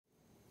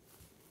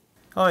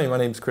Hi, my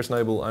name is Chris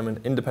Noble. I'm an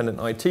independent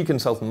IT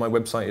consultant. My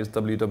website is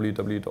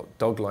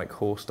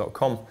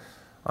www.doglikeHorse.com.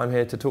 I'm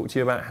here to talk to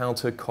you about how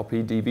to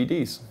copy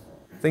DVDs.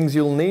 Things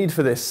you'll need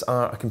for this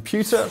are a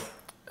computer,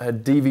 a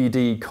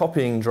DVD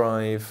copying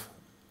drive,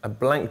 a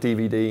blank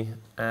DVD,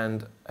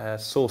 and a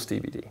source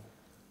DVD.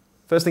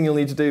 First thing you'll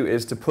need to do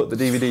is to put the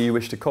DVD you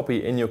wish to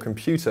copy in your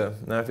computer.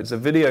 Now, if it's a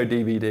video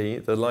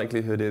DVD, the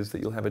likelihood is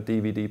that you'll have a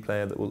DVD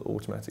player that will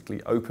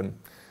automatically open.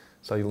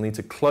 So you'll need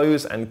to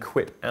close and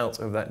quit out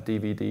of that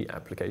DVD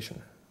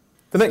application.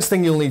 The next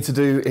thing you'll need to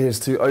do is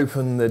to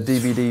open the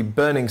DVD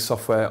burning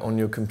software on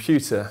your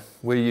computer.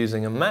 We're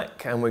using a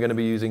Mac and we're going to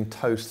be using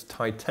Toast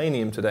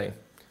Titanium today.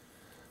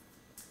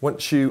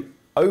 Once you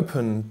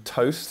open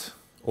Toast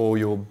or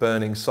your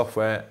burning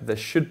software, there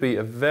should be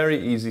a very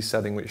easy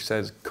setting which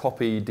says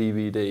Copy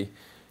DVD.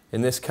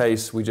 In this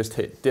case, we just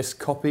hit Disk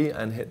Copy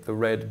and hit the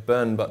red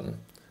Burn button.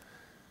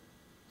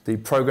 The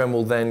program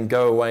will then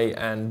go away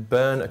and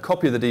burn a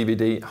copy of the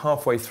DVD.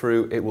 Halfway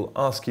through, it will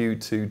ask you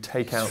to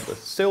take out the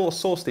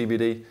source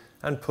DVD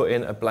and put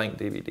in a blank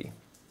DVD.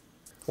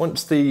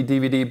 Once the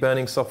DVD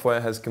burning software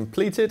has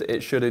completed,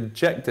 it should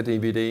eject the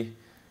DVD.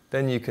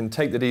 Then you can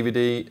take the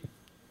DVD,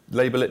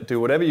 label it, do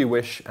whatever you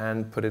wish,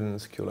 and put it in a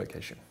secure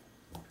location.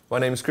 My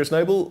name is Chris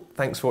Noble.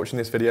 Thanks for watching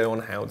this video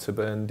on how to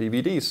burn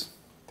DVDs.